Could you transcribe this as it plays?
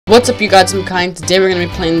What's up, you guys? I'm Kind. Today we're gonna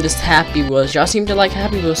be playing this Happy Wheels. Y'all seem to like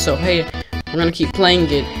Happy Wheels, so hey, we're gonna keep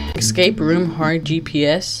playing it. Escape room, hard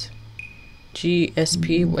GPS,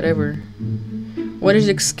 GSP, whatever. What is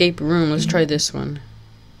escape room? Let's try this one.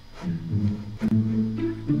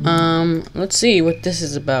 Let's see what this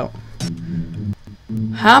is about.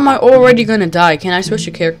 How am I already gonna die? Can I switch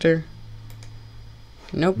a character?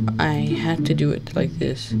 Nope, I have to do it like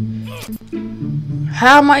this.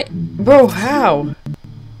 How am I? Bro, how?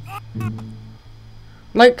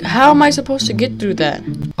 Like, how am I supposed to get through that?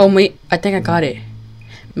 Oh, wait, I think I got it.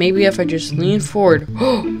 Maybe if I just lean forward.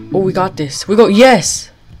 Oh, we got this. We go,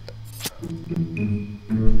 yes!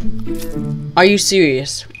 Are you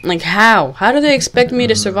serious? Like, how? How do they expect me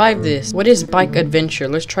to survive this? What is bike adventure?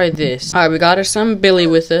 Let's try this. Alright, we got our son Billy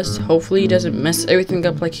with us. Hopefully he doesn't mess everything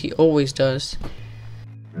up like he always does.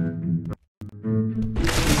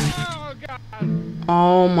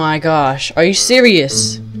 Oh my gosh. Are you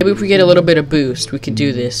serious? Maybe if we get a little bit of boost, we can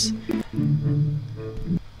do this.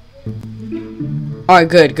 Alright,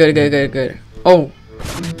 good. Oh.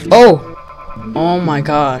 Oh my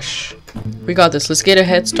gosh. We got this. Let's get a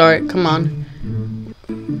head start. Come on.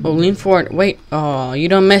 Oh, lean forward. Wait. Oh, you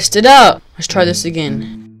done messed it up. Let's try this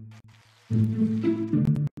again.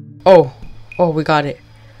 Oh, we got it.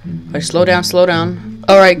 Alright, slow down.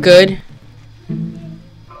 Alright, good.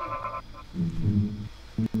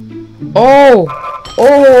 Oh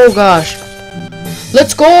gosh.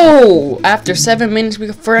 Let's go! After 7 minutes,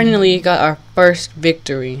 we finally got our first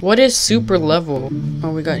victory. What is super level?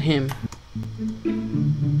 Oh, we got him.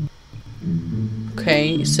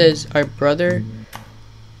 Okay, it says our brother.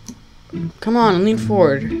 Come on, lean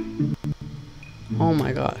forward. Oh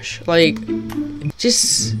my gosh. Like,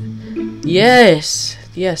 just... Yes.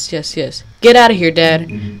 Get out of here, Dad.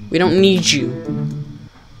 We don't need you.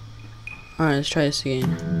 Alright, let's try this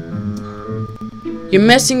again. You're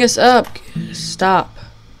messing us up. Stop.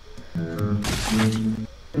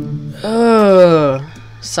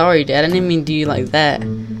 Sorry, Dad. I didn't mean to do you like that.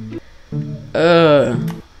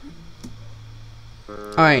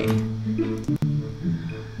 Alright.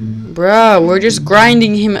 Bruh, we're just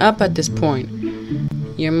grinding him up at this point.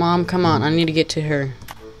 Your mom, come on. I need to get to her.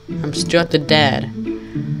 I'm still at the dad.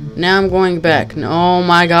 Now I'm going back. Oh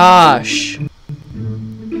my gosh.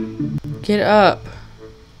 Get up.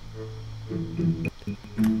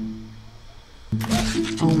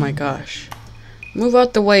 Oh my gosh. Move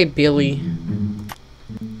out the way, Billy.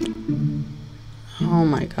 Oh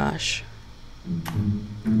my gosh.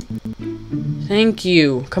 Thank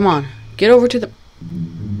you. Come on. Get over to the...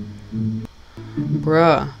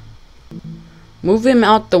 Bruh. Move him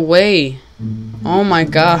out the way. Oh my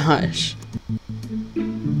gosh.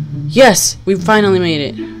 Yes! We finally made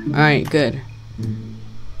it. Alright, good.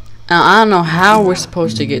 Now, I don't know how we're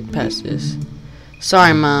supposed to get past this.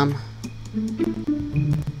 Sorry, Mom.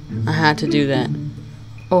 I had to do that.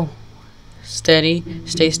 Oh. Steady.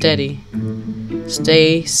 Stay steady.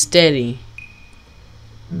 Stay steady.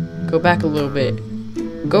 Go back a little bit.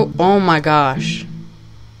 Go. Oh my gosh.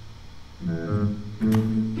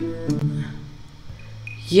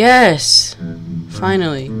 Yes!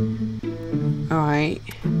 Finally. Alright.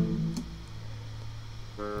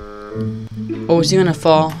 Oh, is he gonna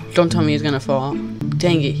fall? Don't tell me he's gonna fall.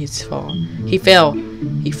 Dang it, he's falling. He fell.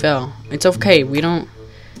 It's okay.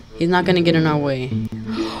 He's not gonna get in our way.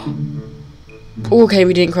 Okay,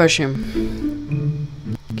 we didn't crush him.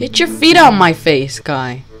 Get your feet out my face,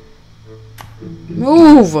 guy.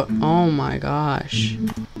 Move! Oh my gosh.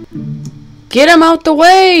 Get him out the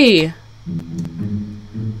way!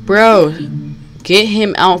 Bro, get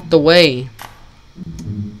him out the way.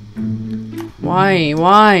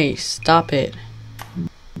 Why? Stop it.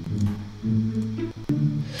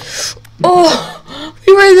 Oh,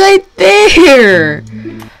 we were right there.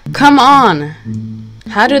 Come on.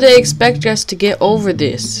 How do they expect us to get over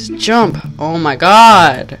this? Jump. Oh my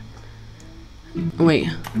god. Wait.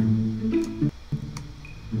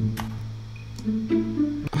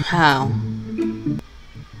 How?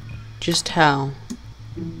 Just how?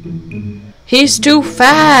 He's too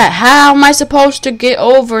fat. How am I supposed to get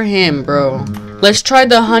over him, bro? Let's try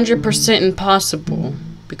the 100% impossible.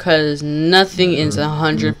 Because nothing is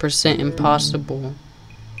 100% impossible.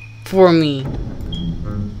 For me.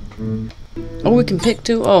 Oh, we can pick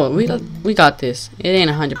two? Oh, we got this. It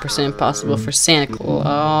ain't 100% impossible for Santa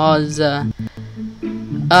Claus.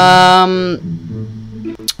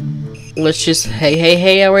 Let's just...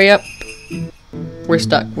 Hey, hurry up. We're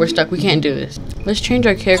stuck. We can't do this. Let's change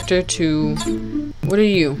our character to... What are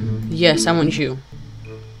you? Yes, I want you.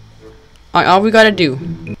 Alright, all we gotta do.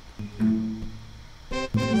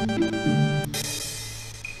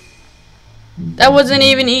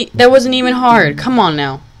 That wasn't even hard. Come on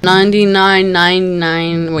now.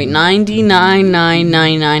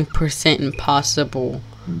 99.999% impossible.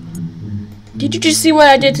 Did you just see what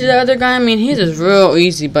I did to the other guy? I mean, his is real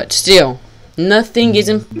easy, but still, nothing is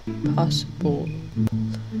impossible.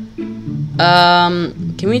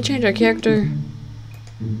 Can we change our character?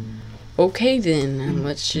 Okay then,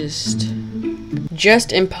 let's just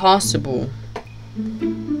impossible.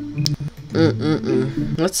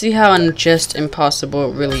 Let's see how just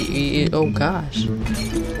impossible it really is. Oh gosh.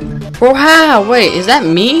 Bro, how? Wait, is that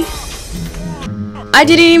me? I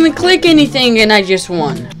didn't even click anything and I just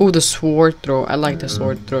won. Oh, the sword throw. I like the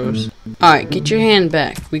sword throws. Alright, get your hand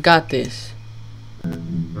back. We got this.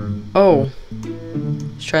 Oh.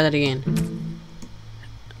 Let's try that again.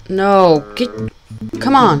 No,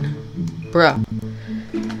 come on. Bruh.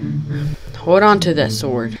 Hold on to that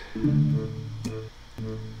sword.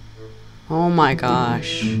 Oh my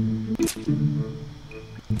gosh.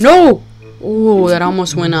 No! Ooh, that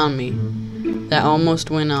almost went on me. That almost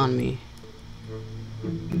went on me.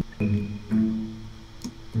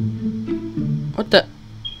 What the?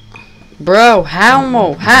 Bro,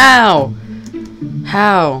 how? How?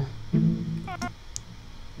 How?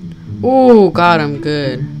 Ooh, got him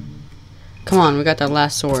good. Come on, we got that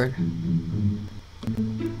last sword.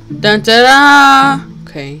 Dun da da!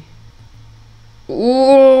 Okay.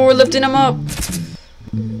 Ooh, we're lifting him up.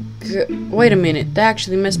 Wait a minute, that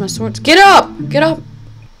actually messed my swords. Get up! Get up!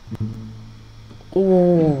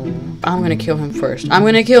 Ooh, I'm gonna kill him first. I'm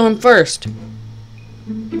gonna kill him first.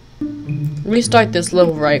 Restart this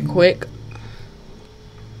level right quick.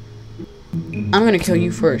 I'm gonna kill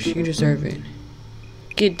you first. You deserve it.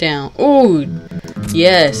 Get down. Ooh,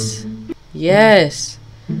 yes. Yes.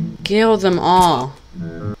 Kill them all.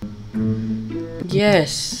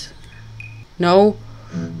 Yes. No.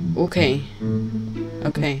 Okay.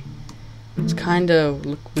 Okay. It's kind of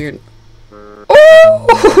look weird.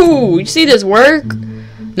 Oh! You see this work?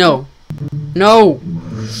 No. No.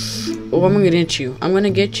 Oh, I'm gonna get you. I'm gonna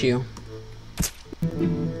get you.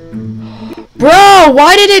 Bro,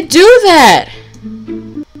 why did it do that?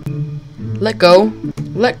 Let go.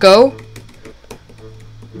 Let go.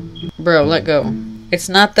 Bro, let go. It's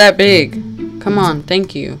not that big. Come on,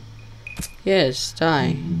 thank you. Yes,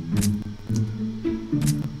 die.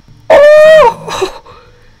 Oh!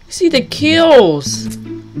 You see the kills.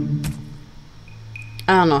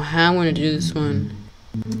 I don't know how I'm gonna do this one.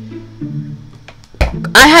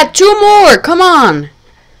 I had 2 more! Come on!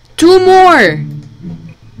 2 more!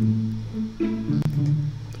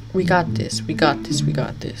 We got this. We got this. We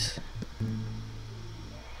got this.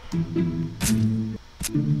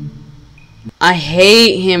 I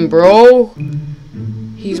hate him, bro.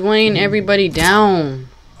 He's weighing everybody down.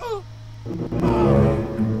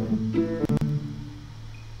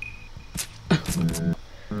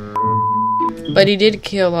 But he did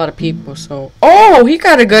kill a lot of people, so... Oh, he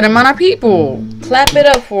got a good amount of people. Clap it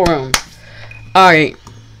up for him. Alright.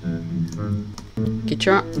 Get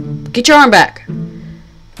your arm back.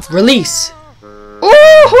 Release.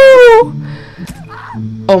 Woohoo!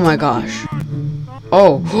 Oh my gosh.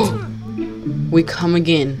 Oh. We come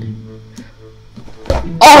again.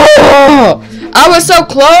 Oh! I was so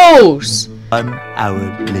close! 1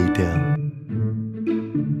 hour later.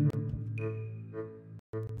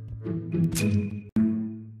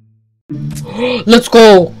 Let's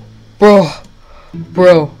go! Bro.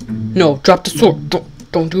 Bro. No, drop the sword.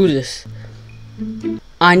 Don't do this.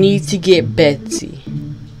 I need to get Betsy.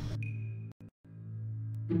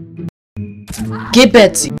 Get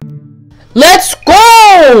Betsy. Let's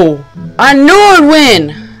go! I knew I'd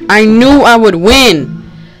win. I knew I would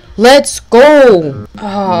win. Let's go.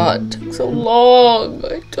 Ah, it took so long.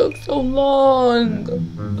 It took so long.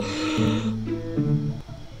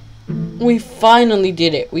 We finally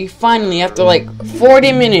did it. We finally, after like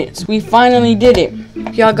 40 minutes, we finally did it.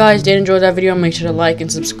 If y'all guys did enjoy that video, make sure to like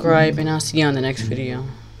and subscribe, and I'll see you on the next video.